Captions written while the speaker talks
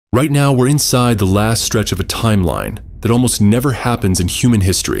Right now, we're inside the last stretch of a timeline that almost never happens in human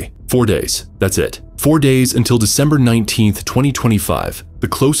history. 4 days, that's it. 4 days until December 19th, 2025, the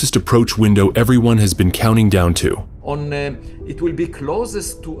closest approach window everyone has been counting down to. It will be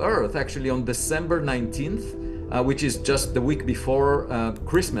closest to Earth actually on December 19th, which is just the week before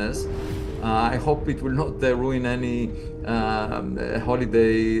Christmas. I hope it will not ruin any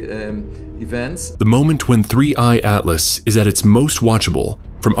holiday events. The moment when 3I Atlas is at its most watchable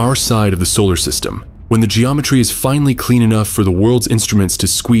from our side of the solar system, when the geometry is finally clean enough for the world's instruments to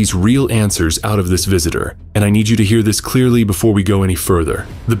squeeze real answers out of this visitor. And I need you to hear this clearly before we go any further.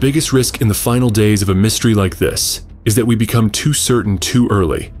 The biggest risk in the final days of a mystery like this is that we become too certain too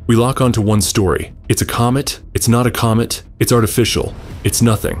early. We lock onto one story. It's a comet, it's not a comet, it's artificial, it's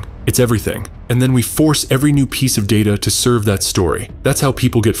nothing, it's everything. And then we force every new piece of data to serve that story. That's how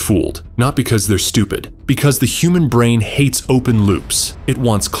people get fooled. Not because they're stupid, because the human brain hates open loops. It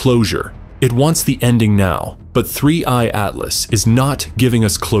wants closure. It wants the ending now. But 3I Atlas is not giving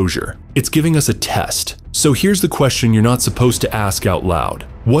us closure. It's giving us a test. So here's the question you're not supposed to ask out loud.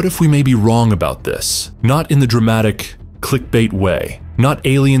 What if we may be wrong about this? Not in the dramatic clickbait way. Not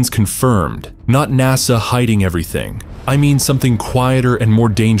aliens confirmed. Not NASA hiding everything. I mean something quieter and more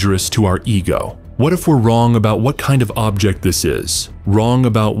dangerous to our ego. What if we're wrong about what kind of object this is? Wrong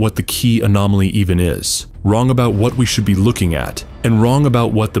about what the key anomaly even is? Wrong about what we should be looking at? And wrong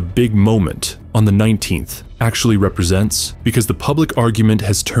about what the big moment on the 19th actually represents? Because the public argument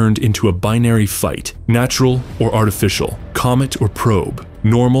has turned into a binary fight. Natural or artificial, comet or probe,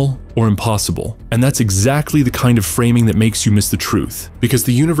 normal or impossible. And that's exactly the kind of framing that makes you miss the truth. Because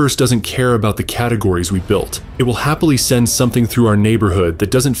the universe doesn't care about the categories we built. It will happily send something through our neighborhood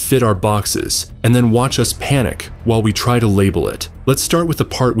that doesn't fit our boxes, and then watch us panic while we try to label it. Let's start with the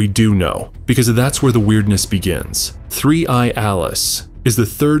part we do know, because that's where the weirdness begins. 3I Atlas is the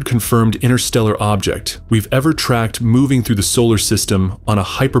third confirmed interstellar object we've ever tracked moving through the solar system on a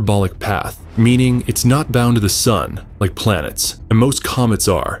hyperbolic path, meaning it's not bound to the sun like planets, and most comets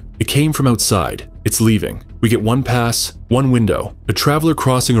are. It came from outside. It's leaving. We get one pass, one window, a traveler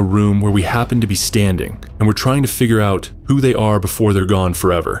crossing a room where we happen to be standing, and we're trying to figure out who they are before they're gone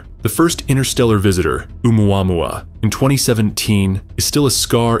forever. The first interstellar visitor, Oumuamua, in 2017 is still a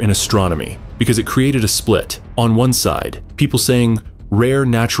scar in astronomy because it created a split. On one side, people saying, rare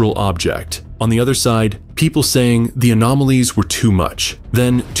natural object. On the other side, people saying the anomalies were too much.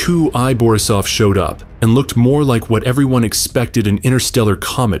 Then 2I Borisov showed up and looked more like what everyone expected an interstellar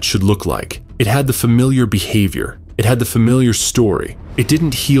comet should look like. It had the familiar behavior. It had the familiar story. It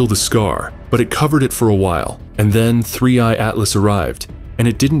didn't heal the scar, but it covered it for a while. And then 3I Atlas arrived, and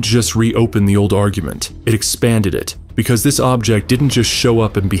it didn't just reopen the old argument. It expanded it, because this object didn't just show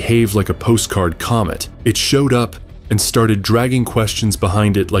up and behave like a postcard comet. It showed up and started dragging questions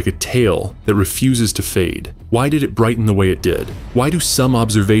behind it like a tail that refuses to fade. Why did it brighten the way it did? Why do some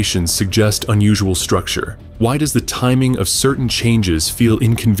observations suggest unusual structure? Why does the timing of certain changes feel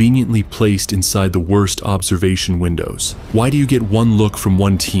inconveniently placed inside the worst observation windows? Why do you get one look from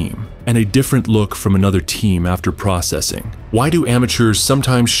one team and a different look from another team after processing? Why do amateurs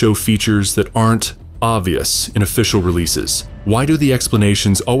sometimes show features that aren't obvious in official releases? Why do the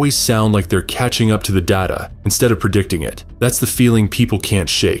explanations always sound like they're catching up to the data instead of predicting it? That's the feeling people can't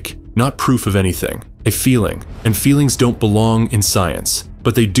shake. Not proof of anything, a feeling. And feelings don't belong in science,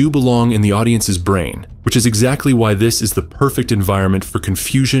 but they do belong in the audience's brain, which is exactly why this is the perfect environment for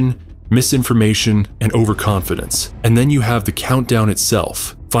confusion, misinformation, and overconfidence. And then you have the countdown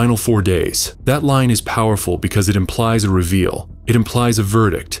itself. Final 4 days. That line is powerful because it implies a reveal. It implies a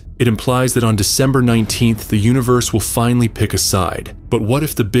verdict. It implies that on December 19th, the universe will finally pick a side. But what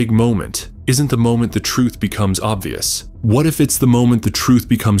if the big moment isn't the moment the truth becomes obvious? What if it's the moment the truth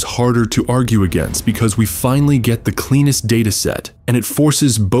becomes harder to argue against because we finally get the cleanest data set and it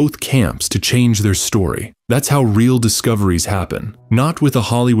forces both camps to change their story? That's how real discoveries happen. Not with a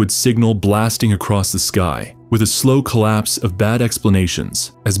Hollywood signal blasting across the sky, with a slow collapse of bad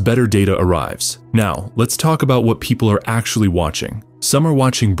explanations as better data arrives. Now, let's talk about what people are actually watching. Some are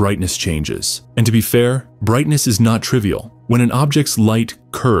watching brightness changes. And to be fair, brightness is not trivial. When an object's light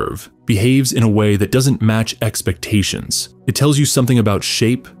curve behaves in a way that doesn't match expectations, it tells you something about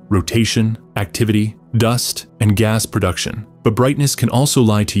shape, rotation, activity, dust, and gas production. But brightness can also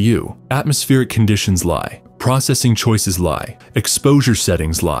lie to you. Atmospheric conditions lie. Processing choices lie. Exposure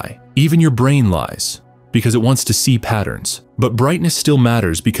settings lie. Even your brain lies, because it wants to see patterns. But brightness still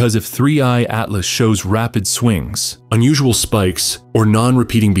matters because if 3I Atlas shows rapid swings, unusual spikes, or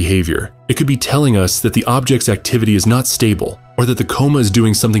non-repeating behavior, it could be telling us that the object's activity is not stable, or that the coma is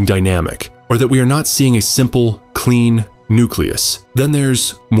doing something dynamic, or that we are not seeing a simple, clean, nucleus. Then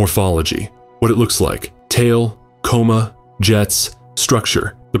there's morphology, what it looks like, tail, coma, jets,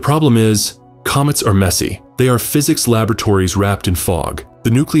 structure. The problem is, comets are messy. They are physics laboratories wrapped in fog. The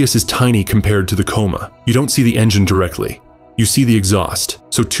nucleus is tiny compared to the coma. You don't see the engine directly. You see the exhaust.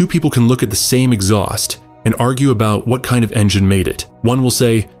 So two people can look at the same exhaust and argue about what kind of engine made it. One will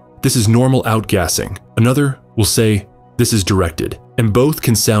say, this is normal outgassing. Another will say, this is directed. And both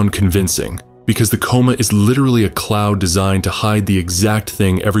can sound convincing, because the coma is literally a cloud designed to hide the exact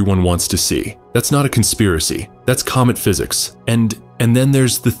thing everyone wants to see. That's not a conspiracy. That's comet physics. And then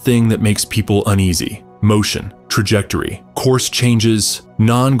there's the thing that makes people uneasy. Motion, trajectory, course changes,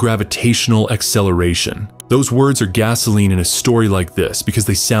 non-gravitational acceleration. Those words are gasoline in a story like this because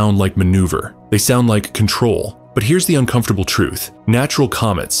they sound like maneuver. They sound like control. But here's the uncomfortable truth. Natural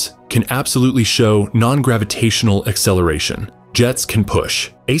comets can absolutely show non-gravitational acceleration. Jets can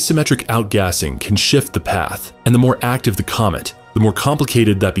push. Asymmetric outgassing can shift the path. And the more active the comet, the more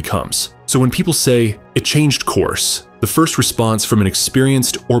complicated that becomes. So when people say, it changed course, the first response from an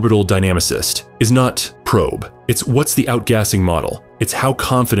experienced orbital dynamicist is not probe. It's what's the outgassing model. It's how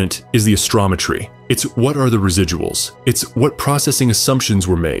confident is the astrometry. It's what are the residuals. It's what processing assumptions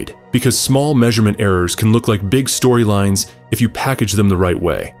were made. Because small measurement errors can look like big storylines if you package them the right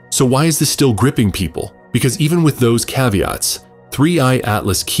way. So why is this still gripping people? Because even with those caveats, 3i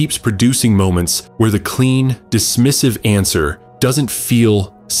Atlas keeps producing moments where the clean, dismissive answer doesn't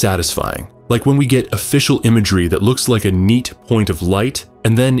feel satisfying. Like when we get official imagery that looks like a neat point of light,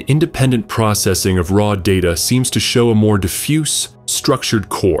 and then independent processing of raw data seems to show a more diffuse, structured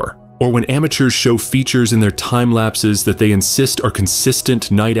core. Or when amateurs show features in their time lapses that they insist are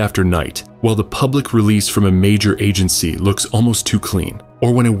consistent night after night, while the public release from a major agency looks almost too clean.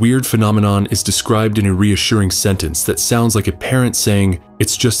 Or when a weird phenomenon is described in a reassuring sentence that sounds like a parent saying,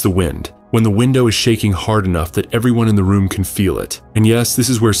 it's just the wind, when the window is shaking hard enough that everyone in the room can feel it. And yes, this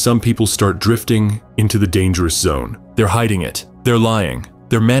is where some people start drifting into the dangerous zone. They're hiding it. They're lying.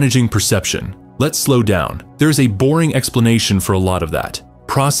 They're managing perception. Let's slow down. There is a boring explanation for a lot of that.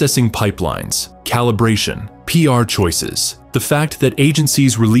 Processing pipelines, calibration, PR choices, the fact that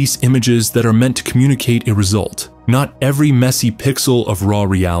agencies release images that are meant to communicate a result, not every messy pixel of raw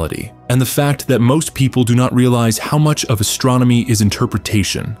reality, and the fact that most people do not realize how much of astronomy is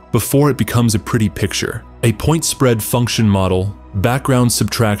interpretation before it becomes a pretty picture. A point spread function model, background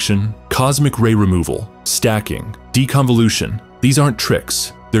subtraction, cosmic ray removal, stacking, deconvolution, these aren't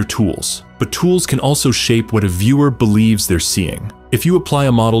tricks, they're tools. But tools can also shape what a viewer believes they're seeing. If you apply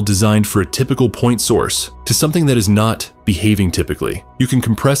a model designed for a typical point source to something that is not behaving typically, you can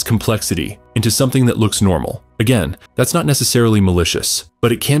compress complexity into something that looks normal. Again, that's not necessarily malicious,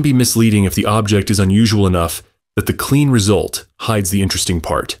 but it can be misleading if the object is unusual enough that the clean result hides the interesting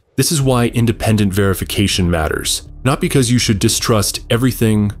part. This is why independent verification matters. Not because you should distrust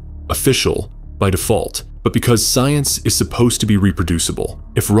everything official by default, but because science is supposed to be reproducible.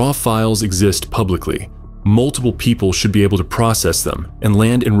 If raw files exist publicly, multiple people should be able to process them and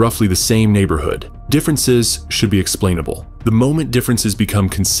land in roughly the same neighborhood. Differences should be explainable. The moment differences become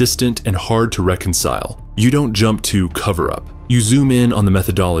consistent and hard to reconcile, you don't jump to cover-up. You zoom in on the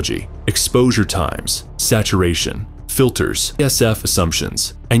methodology, exposure times, saturation, filters, SF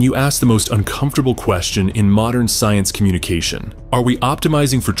assumptions, and you ask the most uncomfortable question in modern science communication. Are we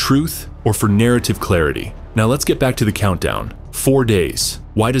optimizing for truth or for narrative clarity? Now let's get back to the countdown. 4 days.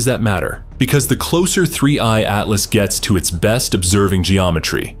 Why does that matter? Because the closer 3i Atlas gets to its best observing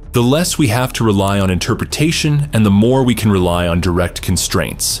geometry, the less we have to rely on interpretation and the more we can rely on direct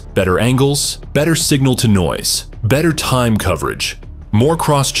constraints. Better angles, better signal to noise, better time coverage, more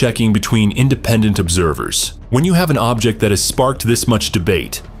cross-checking between independent observers. When you have an object that has sparked this much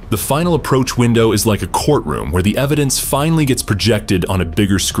debate, the final approach window is like a courtroom where the evidence finally gets projected on a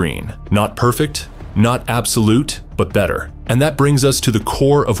bigger screen. Not perfect, not absolute, but better. And that brings us to the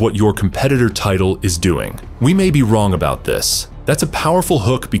core of what your competitor title is doing. We may be wrong about this. That's a powerful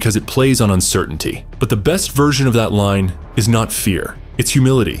hook because it plays on uncertainty. But the best version of that line is not fear. It's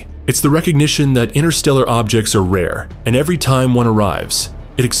humility. It's the recognition that interstellar objects are rare, and every time one arrives,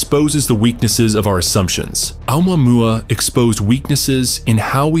 it exposes the weaknesses of our assumptions. Oumuamua exposed weaknesses in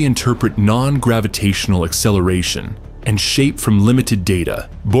how we interpret non-gravitational acceleration and shape from limited data.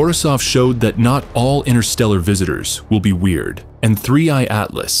 Borisov showed that not all interstellar visitors will be weird, and 3i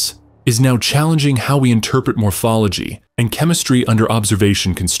Atlas is now challenging how we interpret morphology and chemistry under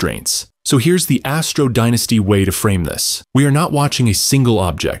observation constraints. So here's the Astro Dynasty way to frame this. We are not watching a single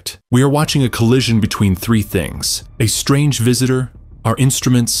object. We are watching a collision between three things: a strange visitor, our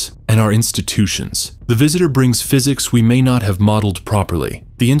instruments, and our institutions. The visitor brings physics we may not have modeled properly.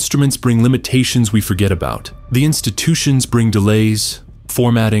 The instruments bring limitations we forget about. The institutions bring delays,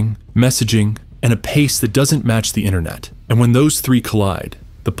 formatting, messaging, and a pace that doesn't match the internet. And when those three collide,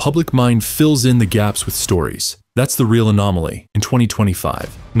 the public mind fills in the gaps with stories. That's the real anomaly in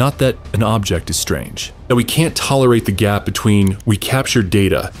 2025. Not that an object is strange. That we can't tolerate the gap between we captured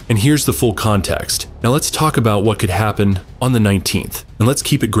data and here's the full context. Now let's talk about what could happen on the 19th, and let's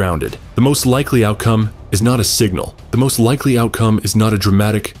keep it grounded. The most likely outcome is not a signal. The most likely outcome is not a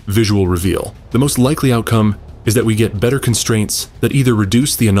dramatic visual reveal. The most likely outcome is that we get better constraints that either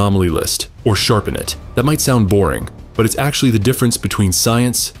reduce the anomaly list or sharpen it. That might sound boring, but it's actually the difference between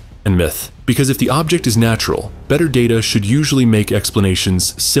science and myth. Because if the object is natural, better data should usually make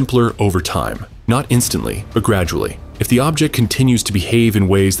explanations simpler over time. Not instantly, but gradually. If the object continues to behave in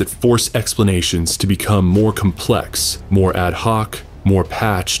ways that force explanations to become more complex, more ad hoc, more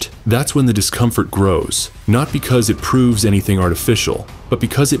patched, that's when the discomfort grows. Not because it proves anything artificial, but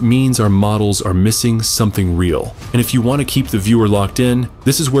because it means our models are missing something real. And if you want to keep the viewer locked in,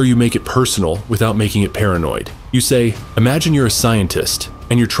 this is where you make it personal without making it paranoid. You say, imagine you're a scientist,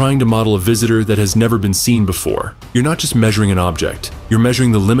 and you're trying to model a visitor that has never been seen before. You're not just measuring an object, you're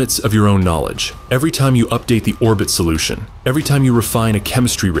measuring the limits of your own knowledge. Every time you update the orbit solution, every time you refine a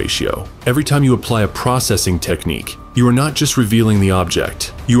chemistry ratio, every time you apply a processing technique, you are not just revealing the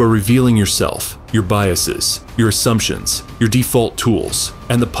object, you are revealing yourself, your biases, your assumptions, your default tools.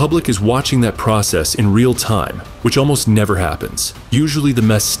 And the public is watching that process in real time, which almost never happens. Usually the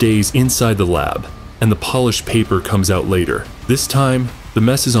mess stays inside the lab, and the polished paper comes out later. This time, the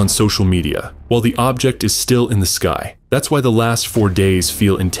mess is on social media, while the object is still in the sky. That's why the last 4 days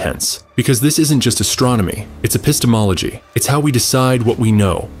feel intense. Because this isn't just astronomy, it's epistemology. It's how we decide what we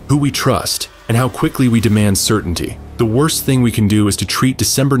know, who we trust, and how quickly we demand certainty. The worst thing we can do is to treat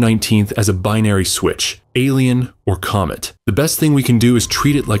December 19th as a binary switch, alien or comet. The best thing we can do is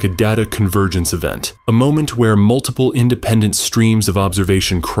treat it like a data convergence event, a moment where multiple independent streams of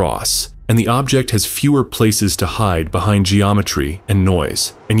observation cross, and the object has fewer places to hide behind geometry and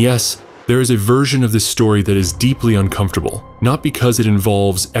noise. And yes, there is a version of this story that is deeply uncomfortable, not because it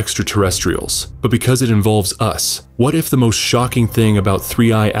involves extraterrestrials, but because it involves us. What if the most shocking thing about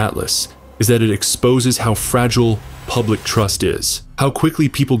 3I Atlas is that it exposes how fragile public trust is? How quickly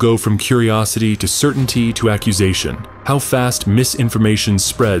people go from curiosity to certainty to accusation? How fast misinformation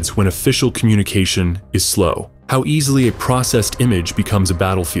spreads when official communication is slow? How easily a processed image becomes a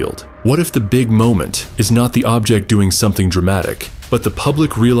battlefield? What if the big moment is not the object doing something dramatic, but the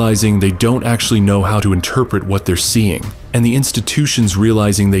public realizing they don't actually know how to interpret what they're seeing, and the institutions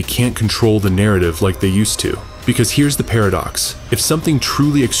realizing they can't control the narrative like they used to? Because here's the paradox. If something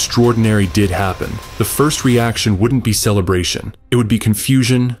truly extraordinary did happen, the first reaction wouldn't be celebration. It would be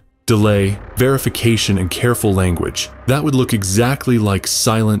confusion, delay, verification, and careful language. That would look exactly like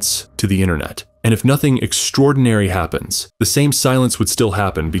silence to the internet. And if nothing extraordinary happens, the same silence would still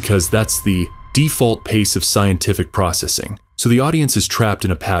happen because that's the default pace of scientific processing. So the audience is trapped in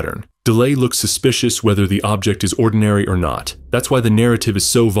a pattern. Delay looks suspicious whether the object is ordinary or not. That's why the narrative is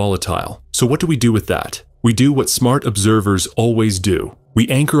so volatile. So what do we do with that? We do what smart observers always do. We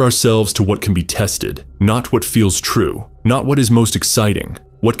anchor ourselves to what can be tested, not what feels true, not what is most exciting,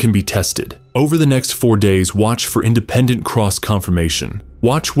 what can be tested. Over the next 4 days, watch for independent cross-confirmation.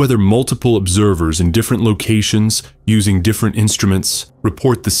 Watch whether multiple observers in different locations, using different instruments,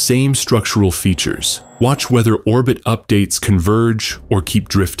 report the same structural features. Watch whether orbit updates converge or keep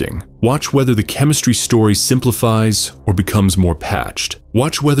drifting. Watch whether the chemistry story simplifies or becomes more patched.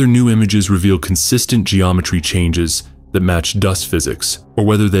 Watch whether new images reveal consistent geometry changes that match dust physics, or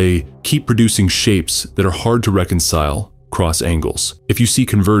whether they keep producing shapes that are hard to reconcile across angles. If you see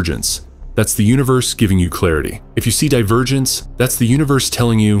convergence, that's the universe giving you clarity. If you see divergence, that's the universe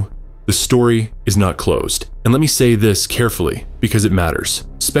telling you the story is not closed. And let me say this carefully because it matters.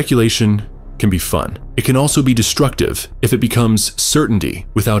 Speculation can be fun. It can also be destructive if it becomes certainty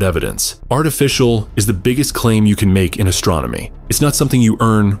without evidence. Artificial is the biggest claim you can make in astronomy. It's not something you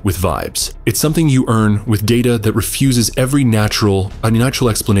earn with vibes. It's something you earn with data that refuses every natural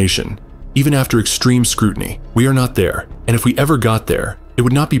explanation, even after extreme scrutiny. We are not there. And if we ever got there, it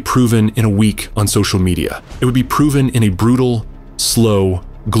would not be proven in a week on social media. It would be proven in a brutal, slow,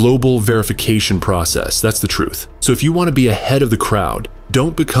 global verification process. That's the truth. So if you want to be ahead of the crowd,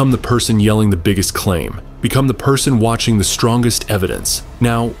 don't become the person yelling the biggest claim. Become the person watching the strongest evidence.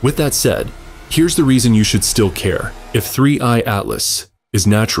 Now, with that said, here's the reason you should still care. If 3I Atlas is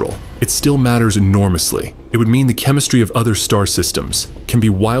natural, it still matters enormously. It would mean the chemistry of other star systems can be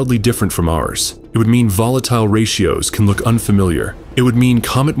wildly different from ours. It would mean volatile ratios can look unfamiliar. It would mean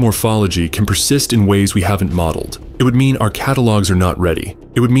comet morphology can persist in ways we haven't modeled. It would mean our catalogs are not ready.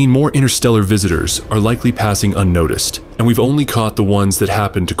 It would mean more interstellar visitors are likely passing unnoticed, and we've only caught the ones that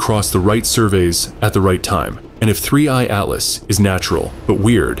happen to cross the right surveys at the right time. And if 3I Atlas is natural, but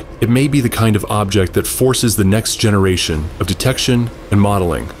weird, it may be the kind of object that forces the next generation of detection and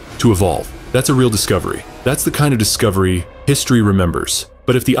modeling to evolve. That's a real discovery. That's the kind of discovery history remembers.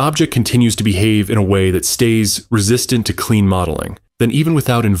 But if the object continues to behave in a way that stays resistant to clean modeling, then even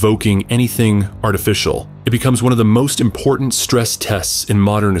without invoking anything artificial, it becomes one of the most important stress tests in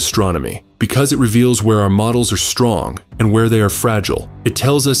modern astronomy. Because it reveals where our models are strong and where they are fragile. It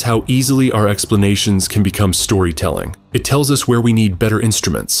tells us how easily our explanations can become storytelling. It tells us where we need better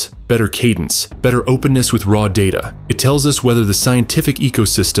instruments, better cadence, better openness with raw data. It tells us whether the scientific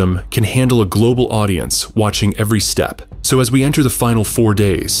ecosystem can handle a global audience watching every step. So as we enter the final 4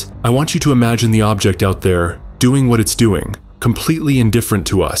 days, I want you to imagine the object out there doing what it's doing, completely indifferent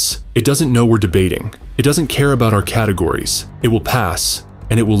to us. It doesn't know we're debating. It doesn't care about our categories. It will pass,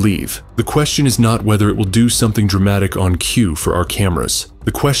 and it will leave. The question is not whether it will do something dramatic on cue for our cameras.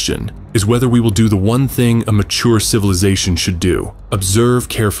 The question is whether we will do the one thing a mature civilization should do: observe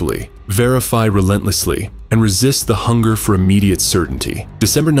carefully, verify relentlessly, and resist the hunger for immediate certainty.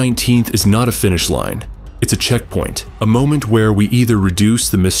 December 19th is not a finish line. It's a checkpoint, a moment where we either reduce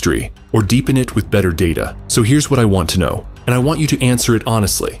the mystery or deepen it with better data. So here's what I want to know, and I want you to answer it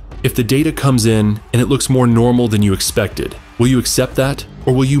honestly. If the data comes in and it looks more normal than you expected, will you accept that?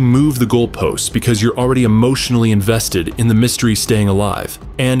 Or will you move the goalposts because you're already emotionally invested in the mystery staying alive?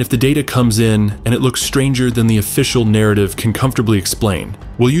 And if the data comes in and it looks stranger than the official narrative can comfortably explain,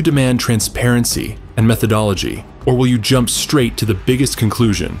 will you demand transparency and methodology? Or will you jump straight to the biggest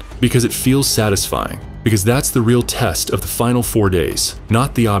conclusion because it feels satisfying? Because that's the real test of the final 4 days,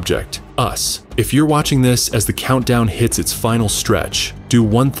 not the object, us. If you're watching this as the countdown hits its final stretch, do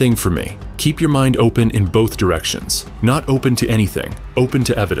one thing for me. Keep your mind open in both directions. Not open to anything, open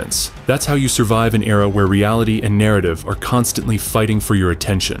to evidence. That's how you survive an era where reality and narrative are constantly fighting for your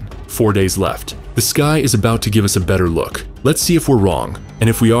attention. 4 days left. The sky is about to give us a better look. Let's see if we're wrong. And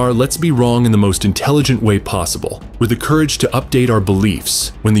if we are, let's be wrong in the most intelligent way possible, with the courage to update our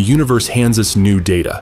beliefs when the universe hands us new data.